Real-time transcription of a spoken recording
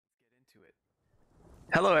into it.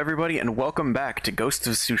 Hello everybody and welcome back to Ghost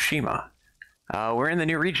of Tsushima. We're in the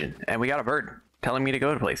new region and we got a bird telling me to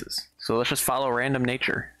go to places. So let's just follow random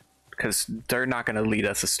nature because they're not going to lead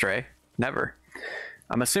us astray. Never.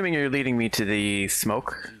 I'm assuming you're leading me to the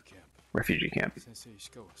smoke refugee camp. Sensei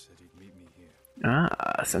Ishikawa said he'd meet me here.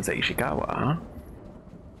 Ah, Sensei Ishikawa, huh?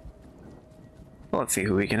 Well, let's see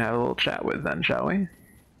who we can have a little chat with then, shall we?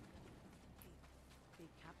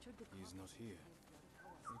 He's not here.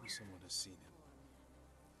 Maybe someone has seen him.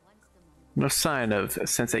 No sign of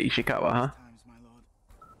Sensei Ishikawa, huh?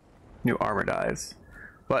 New armor dies.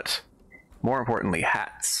 But, more importantly,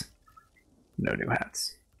 hats. No new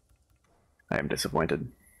hats. I am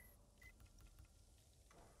disappointed.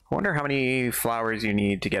 I wonder how many flowers you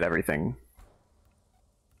need to get everything.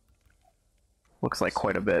 Looks like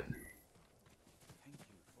quite a bit.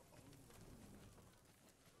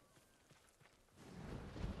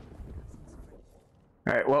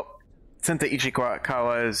 Alright, well, Sensei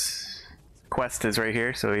Ishikawa's quest is right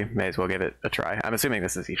here, so we may as well give it a try. I'm assuming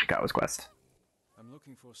this is Ishikawa's quest. I'm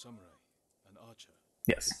looking for a samurai, an archer.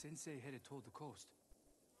 Yes. The sensei headed toward the coast.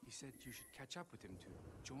 He said you should catch up with him to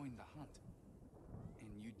join the hunt. And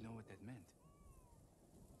you'd know what that meant.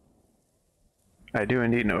 I do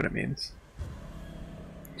indeed know what it means.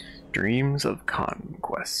 Dreams of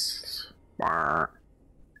Conquest. Barr.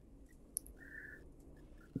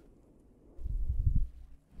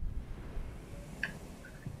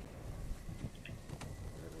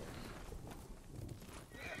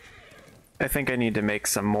 I think I need to make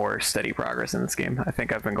some more steady progress in this game. I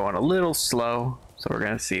think I've been going a little slow, so we're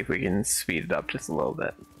gonna see if we can speed it up just a little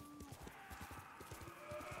bit.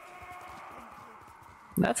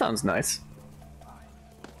 That sounds nice.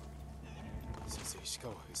 Sensei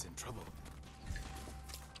Ishikawa is in trouble.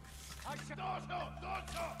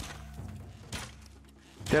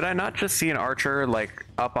 Did I not just see an archer, like,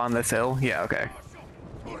 up on this hill? Yeah, okay.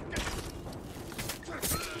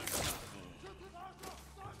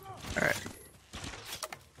 Alright.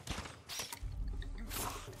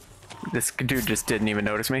 This dude just didn't even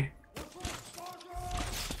notice me.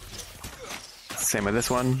 Same with this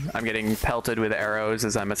one. I'm getting pelted with arrows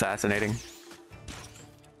as I'm assassinating.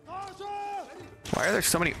 Why are there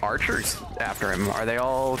so many archers after him? Are they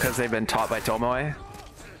all because they've been taught by Tomoe?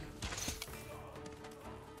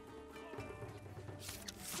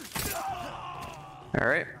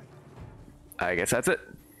 Alright. I guess that's it.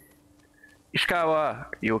 Ishikawa,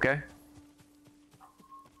 you okay?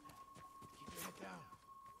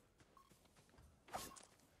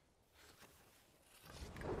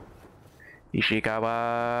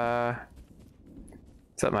 Ishikawa.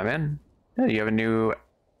 What's up, my man? Yeah, you have a new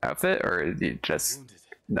outfit, or you just... Wounded.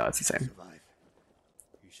 No, it's the same.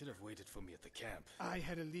 You should have waited for me at the camp. I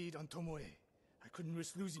had a lead on Tomoe. I couldn't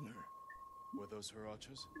risk losing her. Were those her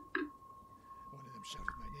archers? One of them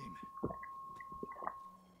shouted my name.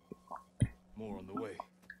 More on the way.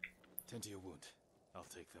 Tend to your wound. I'll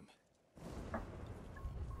take them.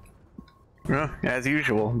 Well, as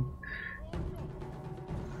usual.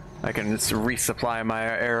 I can just resupply my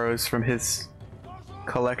arrows from his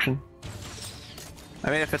collection.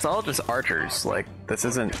 I mean, if it's all just archers, like, this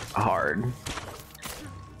isn't hard.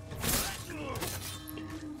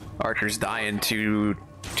 Archers die in two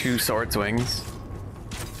sword swings.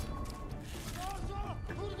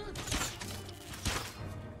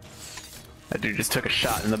 That dude just took a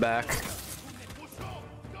shot in the back.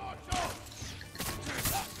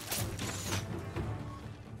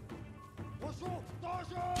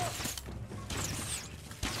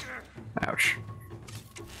 Ouch.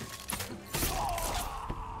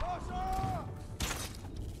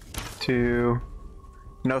 Two.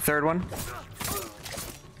 No third one?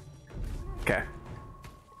 Okay.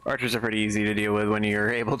 Archers are pretty easy to deal with when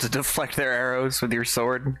you're able to deflect their arrows with your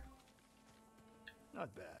sword.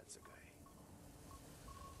 Not bad, Sakai.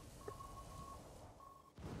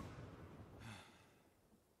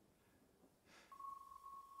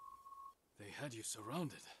 They had you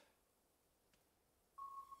surrounded.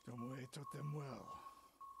 Tomoe taught them well.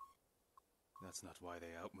 That's not why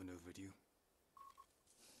they outmaneuvered you.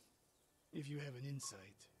 If you have an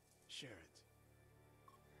insight, share it.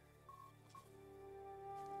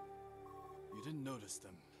 You didn't notice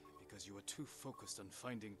them because you were too focused on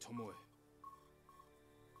finding Tomoe.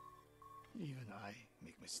 Even I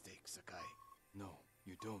make mistakes, Sakai. No,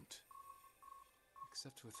 you don't.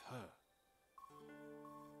 Except with her.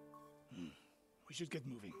 We should get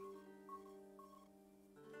moving.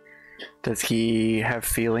 Does he have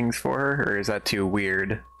feelings for her, or is that too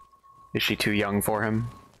weird? Is she too young for him?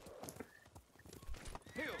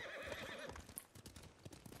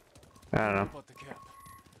 I don't know. About the camp.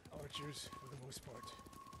 Archers, for the most part.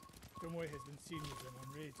 Tomoe has been seen with them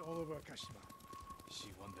on raids all over Kashima. She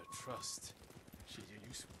won their trust. She's a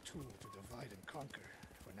useful tool to divide and conquer,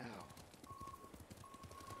 for now.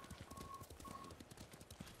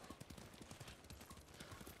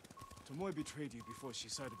 Tomoe betrayed you before she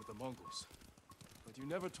sided with the Mongols. But you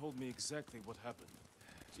never told me exactly what happened.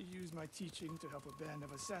 She used my teaching to help a band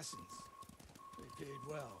of assassins. They paid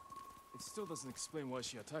well. It still doesn't explain why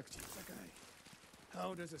she attacked you. Sakai,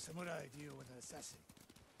 how does a samurai deal with an assassin?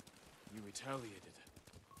 You retaliated.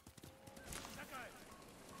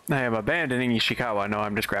 I am abandoning Ishikawa. No,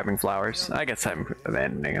 I'm just grabbing flowers. I guess I'm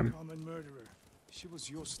abandoning him. Common murderer. She was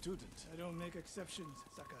your student. I don't make exceptions,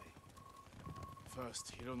 Sakai.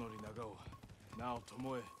 First, Hironori Nagao. Now,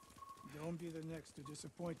 Tomoe. Don't be the next to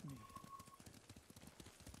disappoint me.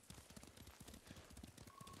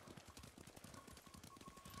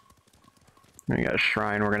 We got a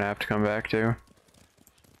shrine we're gonna have to come back to.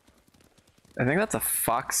 I think that's a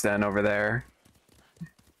fox den over there,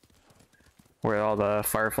 where all the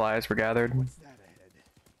fireflies were gathered. What's that ahead?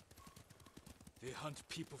 They hunt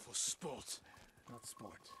people for sport. Not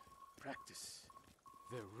sport. Practice.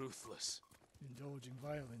 They're ruthless. Indulging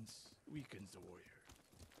violence weakens the warrior.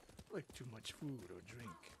 Like too much food or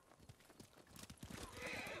drink.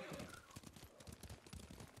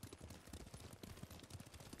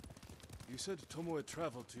 You said Tomoe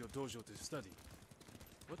traveled to your dojo to study.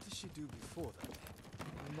 What did she do before that?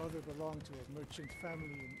 My mother belonged to a merchant family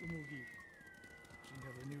in Umugi. She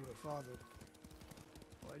never knew her father.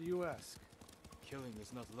 Why do you ask? Killing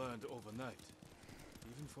is not learned overnight,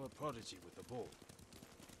 even for a prodigy with a bow.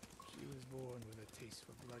 She was born with a taste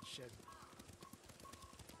for bloodshed.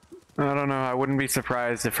 I don't know, I wouldn't be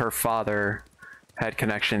surprised if her father had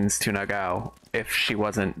connections to Nagao, if she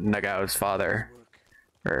wasn't Nagao's father.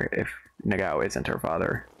 Work. Or if Nagao isn't her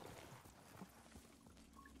father.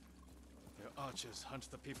 Their archers hunt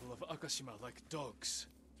the people of Akashima like dogs.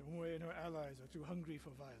 Tomoe and her allies are too hungry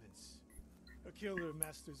for violence. A killer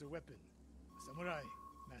masters a weapon. A samurai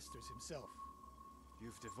masters himself.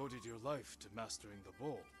 You've devoted your life to mastering the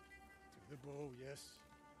bow. To the bow, yes.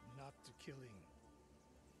 Not to killing.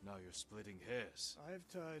 Now you're splitting hairs. I've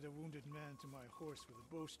tied a wounded man to my horse with a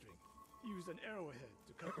bowstring. Used an arrowhead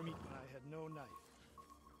to cut meat when I had no knife.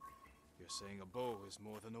 You're saying a bow is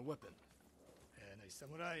more than a weapon. And a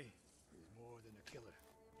samurai is more than a killer.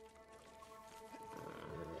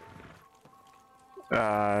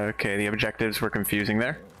 Okay, the objectives were confusing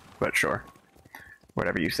there, but sure.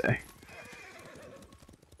 Whatever you say.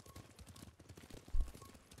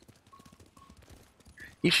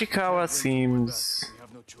 Ishikawa seems... We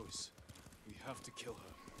have no choice. We have to kill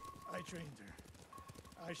her. I trained her.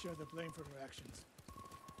 I share the blame for her actions.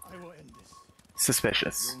 I will end this.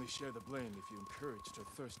 suspicious. You only share the blame if you encouraged her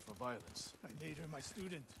thirst for violence. I made her my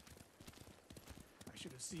student. I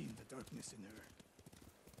should have seen the darkness in her.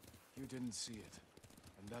 You didn't see it,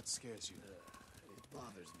 and that scares you. It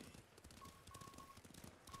bothers me.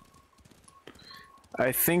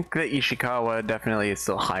 I think that Ishikawa definitely is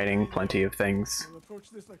still hiding plenty of things. We'll approach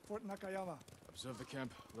this like Fort Nakayama. Observe the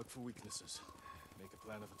camp, look for weaknesses. Make a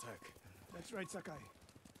plan of attack. That's right, Sakai.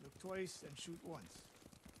 Look twice and shoot once.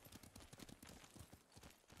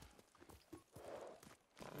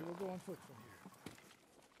 We will go on foot from here.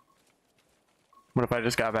 What if I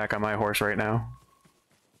just got back on my horse right now?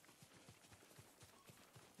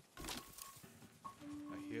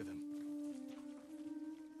 I hear them.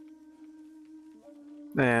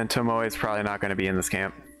 And Tomoe is probably not going to be in this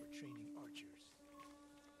camp. For training archers.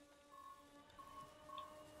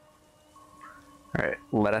 Alright,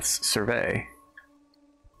 let us survey.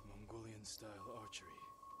 Mongolian-style archery.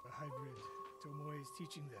 A hybrid. Tomoe is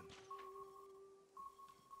teaching them.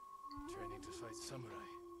 Training to fight samurai.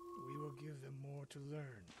 We will give them more to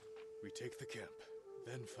learn. We take the camp,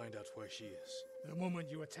 then find out where she is. The moment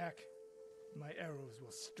you attack, my arrows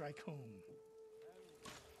will strike home.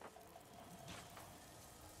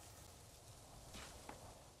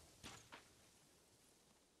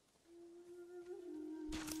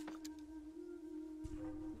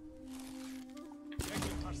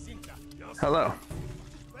 Hello.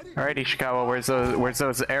 Alright, Ishikawa, where's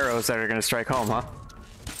those arrows that are gonna strike home, huh?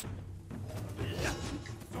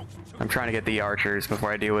 I'm trying to get the archers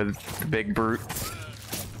before I deal with the big brute.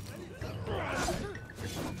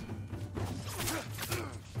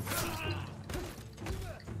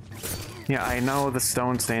 Yeah, I know the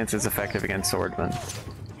stone stance is effective against swordsmen.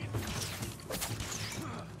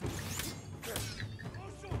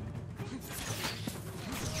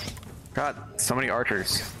 God, so many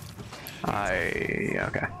archers.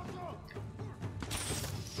 Okay.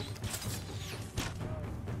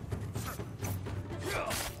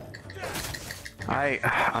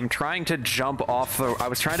 I'm trying to jump off the... I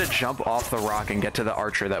was trying to jump off the rock and get to the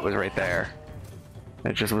archer that was right there.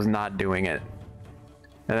 It just was not doing it.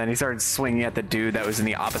 And then he started swinging at the dude that was in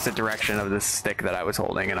the opposite direction of the stick that I was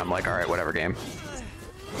holding, and I'm like, alright, whatever, game.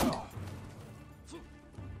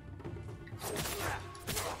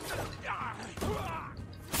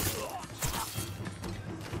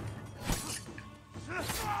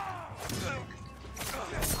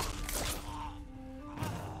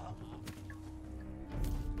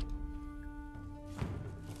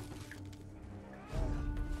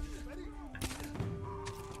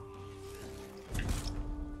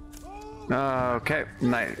 Okay,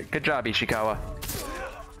 nice. Good job, Ishikawa.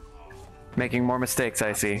 Making more mistakes,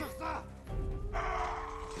 I see. I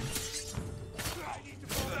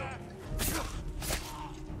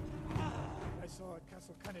saw at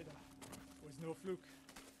Castle Canada. It was no fluke.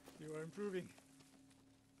 You are improving.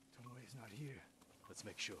 Tomoe is not here. Let's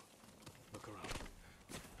make sure. Look around.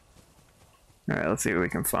 Alright, let's see what we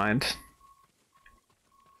can find.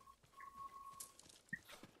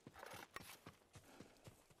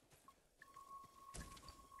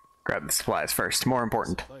 Grab the supplies first, more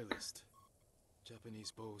important. Supply list.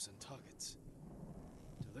 Japanese bows and targets.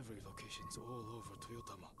 Delivery locations all over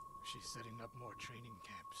Toyotama. She's setting up more training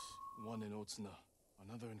camps. One in Otsuna,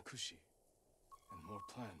 another in Kushi, and more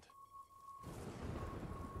planned.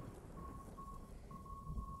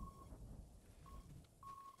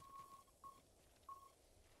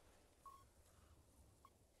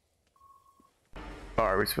 Oh,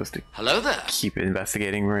 are we supposed to Hello there. keep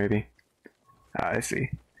investigating, maybe? Ah, I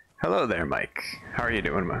see. Hello there, Mike. How are you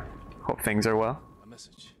doing, ma? Hope things are well. A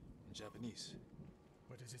message in Japanese.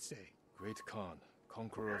 What does it say? Great Khan,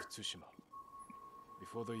 conqueror of Tsushima.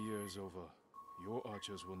 Before the year is over, your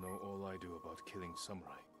archers will know all I do about killing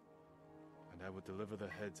samurai. And I will deliver the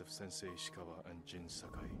heads of Sensei Ishikawa and Jin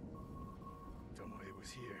Sakai. Tomoe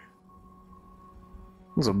was here.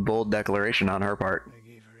 It was a bold declaration on her part. I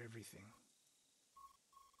gave her everything.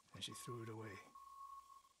 And she threw it away.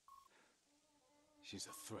 She's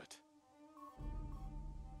a threat.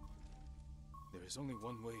 There is only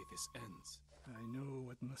one way this ends. I know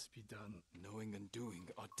what must be done. Knowing and doing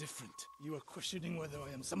are different. You are questioning whether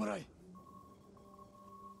I am samurai?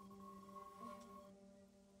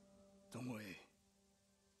 Tomoe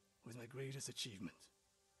was my greatest achievement.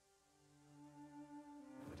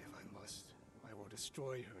 But if I must, I will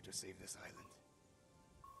destroy her to save this island.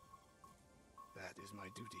 That is my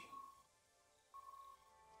duty.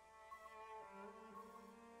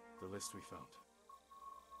 The list we found.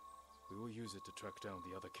 We will use it to track down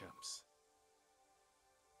the other camps.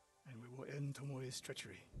 And we will end Tomoe's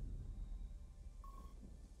treachery.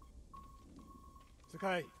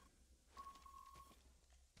 Sakai!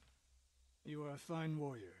 You are a fine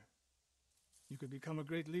warrior. You could become a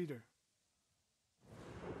great leader.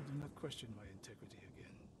 I do not question my integrity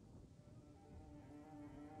again.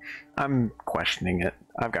 I'm questioning it.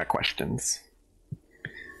 I've got questions.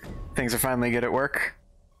 Things are finally good at work.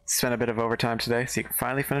 Spent a bit of overtime today, so you can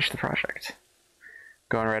finally finish the project.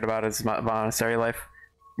 Going right about his monastery life.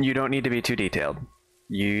 You don't need to be too detailed.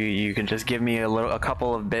 You can just give me a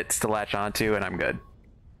couple of bits to latch onto, and I'm good.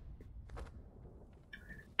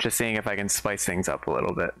 Just seeing if I can spice things up a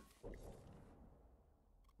little bit.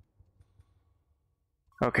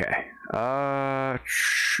 Okay.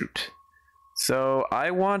 Shoot. So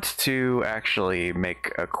I want to actually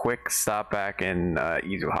make a quick stop back in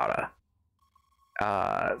Izuhara.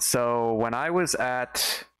 So when I was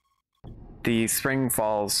at the Spring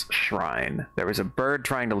Falls Shrine, there was a bird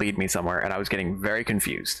trying to lead me somewhere, and I was getting very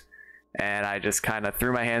confused. And I just kind of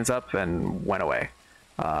threw my hands up and went away.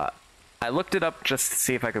 I looked it up just to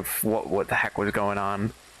see if I could what the heck was going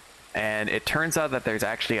on, and it turns out that there's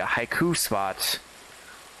actually a haiku spot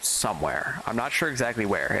somewhere. I'm not sure exactly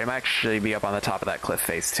where. It might actually be up on the top of that cliff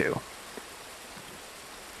face too.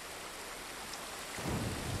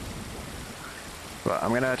 But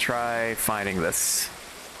I'm gonna try finding this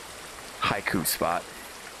haiku spot.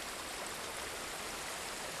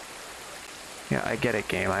 Yeah, I get it,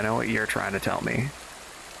 game. I know what you're trying to tell me.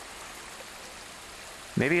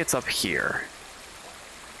 Maybe it's up here.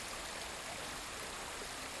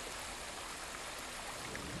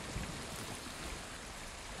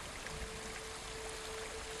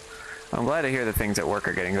 I'm glad to hear that things at work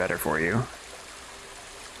are getting better for you.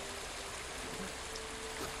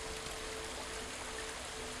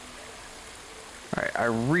 Alright, I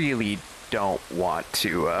really don't want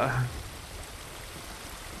to,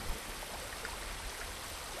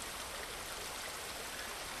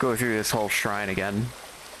 go through this whole shrine again.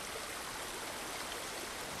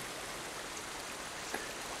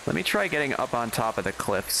 Let me try getting up on top of the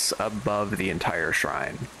cliffs above the entire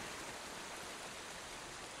shrine.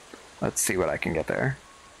 Let's see what I can get there.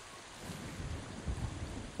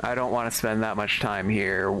 I don't want to spend that much time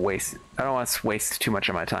here. I don't want to waste too much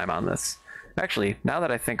of my time on this. Actually, now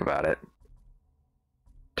that I think about it,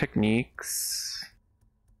 techniques.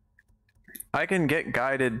 I can get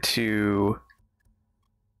guided to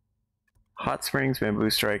hot springs, bamboo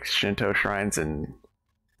strikes, Shinto shrines, and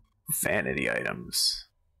vanity items.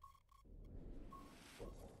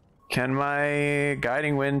 Can my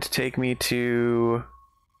guiding wind take me to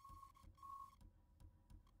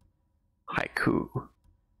haiku?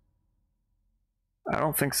 I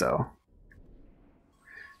don't think so.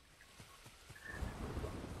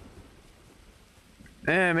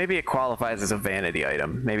 Maybe it qualifies as a vanity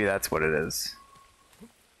item. Maybe that's what it is.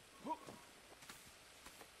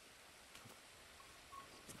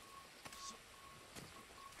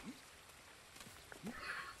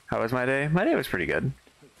 How was my day? My day was pretty good.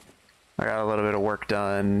 I got a little bit of work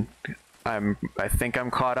done. I think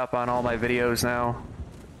I'm caught up on all my videos now.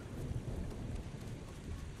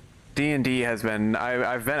 D&D has been...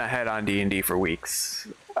 I've been ahead on D&D for weeks.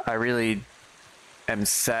 I really am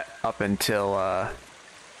set up until...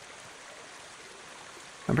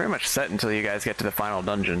 I'm pretty much set until you guys get to the final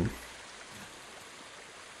dungeon.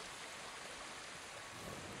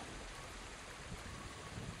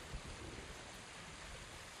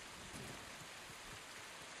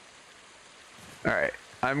 Alright,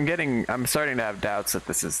 I'm starting to have doubts that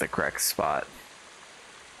this is the correct spot.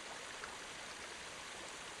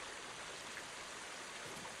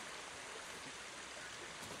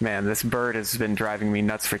 Man, this bird has been driving me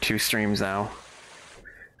nuts for 2 streams now.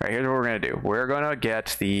 Alright, here's what we're gonna do. We're gonna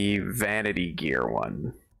get the vanity gear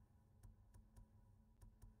one.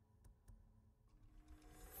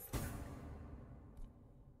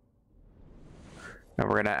 And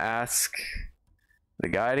we're gonna ask the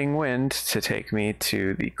guiding wind to take me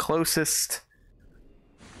to the closest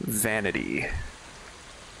vanity.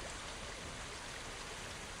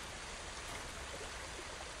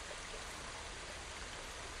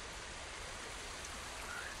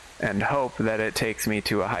 And hope that it takes me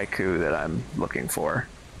to a haiku that I'm looking for.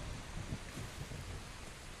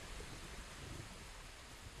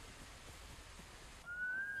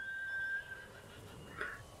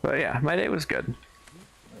 But yeah, my day was good.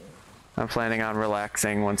 I'm planning on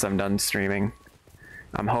relaxing once I'm done streaming.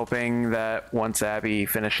 I'm hoping that once Abby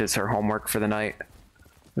finishes her homework for the night,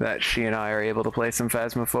 that she and I are able to play some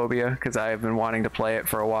Phasmophobia, because I have been wanting to play it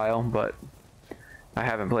for a while, but I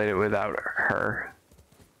haven't played it without her.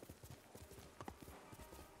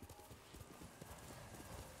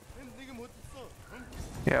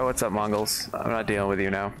 Yeah, what's up, Mongols? I'm not dealing with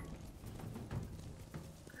you now.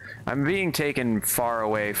 I'm being taken far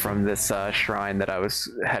away from this shrine that I was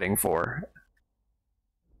heading for.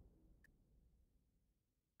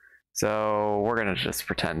 So we're gonna just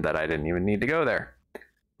pretend that I didn't even need to go there.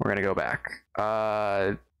 We're gonna go back.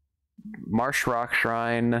 Marsh Rock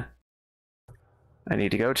Shrine I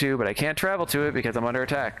need to go to, but I can't travel to it because I'm under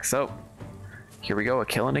attack. So here we go, a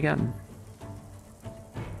killing again.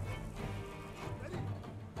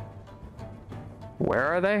 Where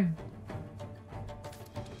are they?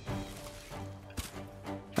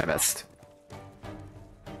 I missed.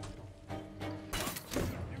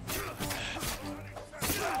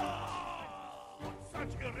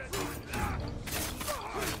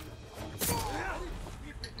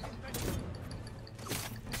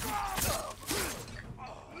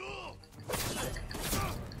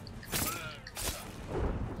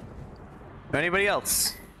 Anybody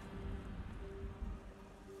else?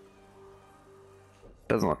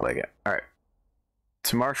 Doesn't look like it. Alright.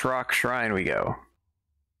 To Marsh Rock Shrine we go.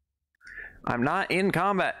 I'm not in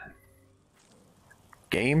combat.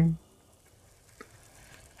 Game?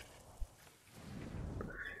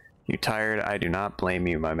 You tired? I do not blame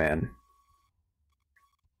you, my man.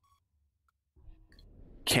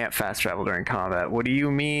 Can't fast travel during combat. What do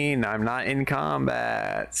you mean? I'm not in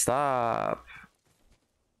combat. Stop.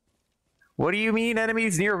 What do you mean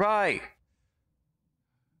enemies nearby?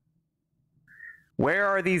 Where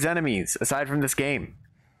are these enemies aside from this game?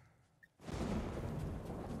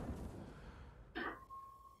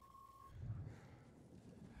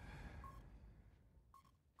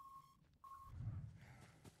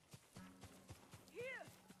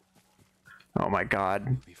 Oh my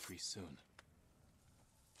god. Be free soon.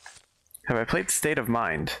 Have I played State of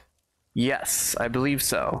Mind? Yes, I believe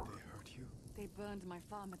so. They hurt you? They burned my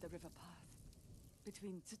farm at the river path,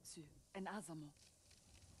 between Tsutsu and Azamo.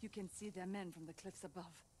 You can see their men from the cliffs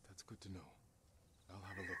above. That's good to know. I'll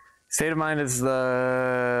have a look. State of Mind is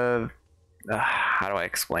the how do I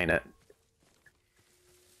explain it?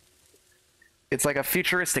 It's like a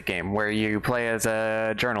futuristic game where you play as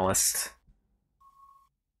a journalist.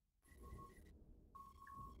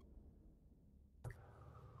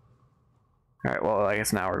 Alright, well, I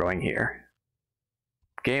guess now we're going here.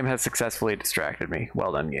 Game has successfully distracted me.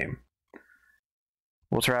 Well done, game.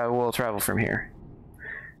 We'll travel from here.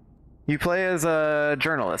 You play as a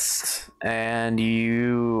journalist, and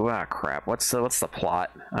you... ah, crap. What's the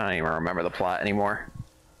plot? I don't even remember the plot anymore.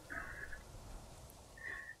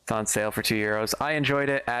 It's on sale for €2. I enjoyed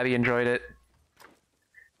it. Abby enjoyed it.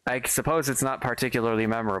 I suppose it's not particularly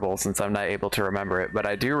memorable since I'm not able to remember it, but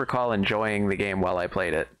I do recall enjoying the game while I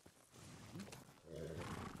played it.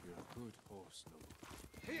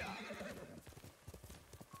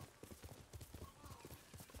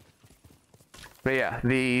 But yeah,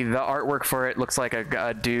 the artwork for it looks like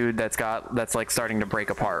a dude that's like starting to break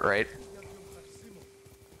apart, right?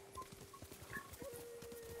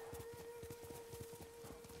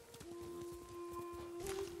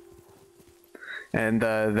 And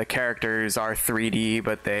the characters are 3D,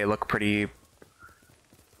 but they look pretty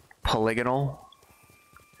polygonal.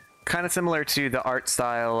 Kind of similar to the art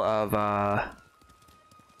style of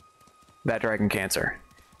that Dragon Cancer.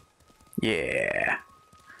 Yeah.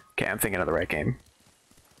 Okay, I'm thinking of the right game.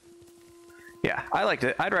 Yeah, I liked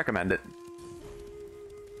it. I'd recommend it.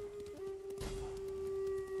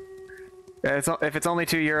 If it's only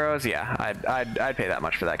 €2, yeah, I'd pay that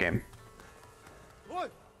much for that game.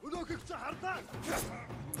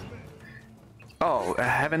 Oh,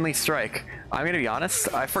 Heavenly Strike. I'm gonna be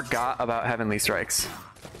honest, I forgot about Heavenly Strikes.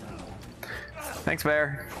 Thanks,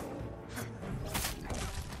 bear.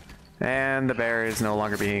 And the bear is no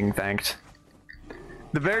longer being thanked.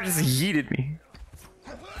 The bear just yeeted me.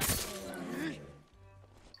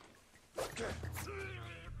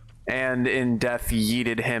 And in death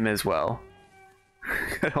yeeted him as well.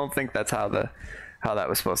 I don't think that's how that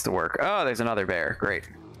was supposed to work. Oh, there's another bear. Great.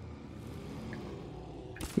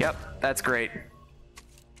 Yep, that's great.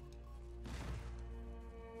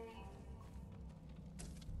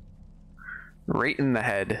 Right in the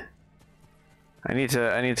head. I need to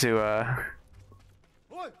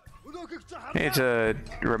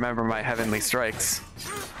remember my Heavenly Strikes.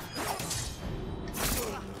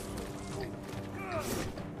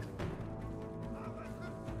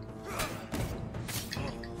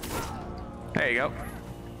 There you go.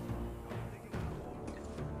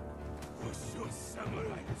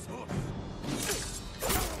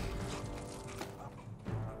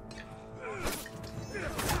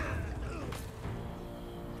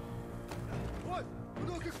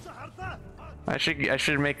 I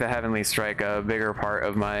should make the Heavenly Strike a bigger part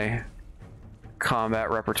of my combat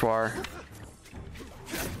repertoire.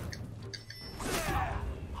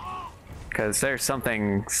 Because there's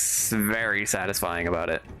something very satisfying about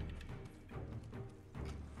it.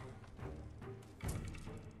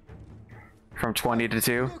 From 20 to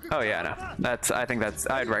 2? Oh yeah, no. I think that's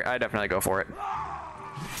I'd definitely go for it.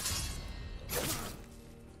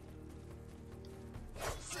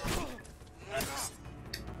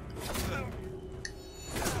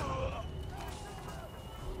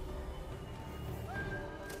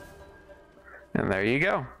 And there you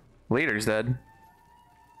go. Leader's dead.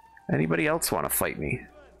 Anybody else want to fight me?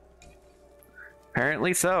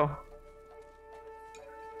 Apparently so.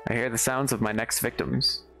 I hear the sounds of my next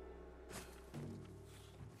victims.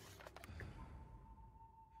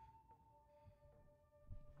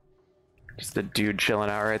 Just a dude chilling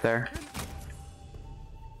out right there.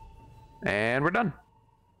 And we're done.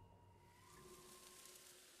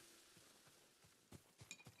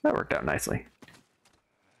 That worked out nicely.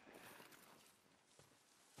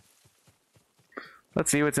 Let's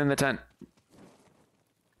see what's in the tent.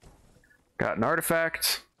 Got an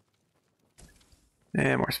artifact.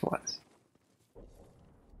 And more supplies.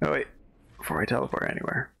 Oh wait, before I teleport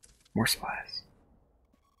anywhere. More supplies.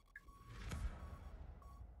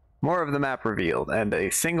 More of the map revealed, and a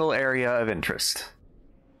single area of interest.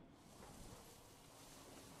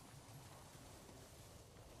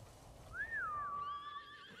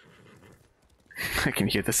 I can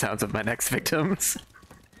hear the sounds of my next victims.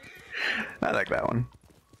 I like that one.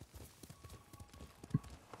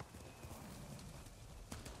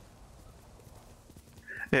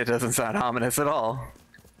 It doesn't sound ominous at all.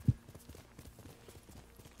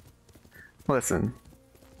 Listen,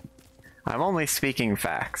 I'm only speaking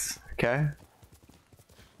facts, okay?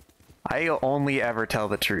 I only ever tell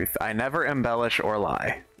the truth. I never embellish or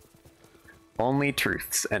lie. Only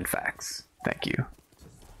truths and facts. Thank you.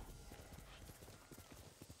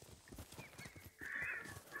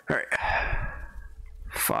 Alright.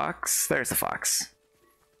 Fox. There's the fox.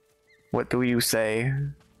 What do you say?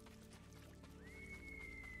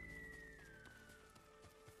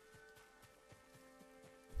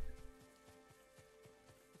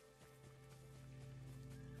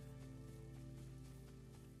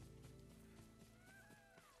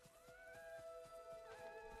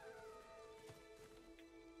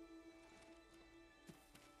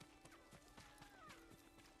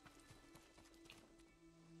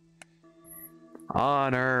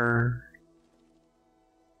 Honor.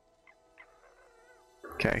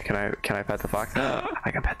 Okay, can I pet the fox?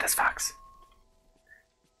 I can pet this fox.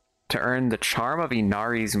 To earn the charm of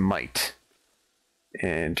Inari's might.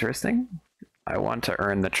 Interesting. I want to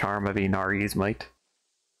earn the charm of Inari's might.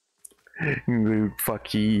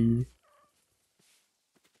 Fucky.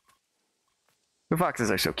 The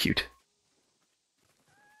foxes are so cute.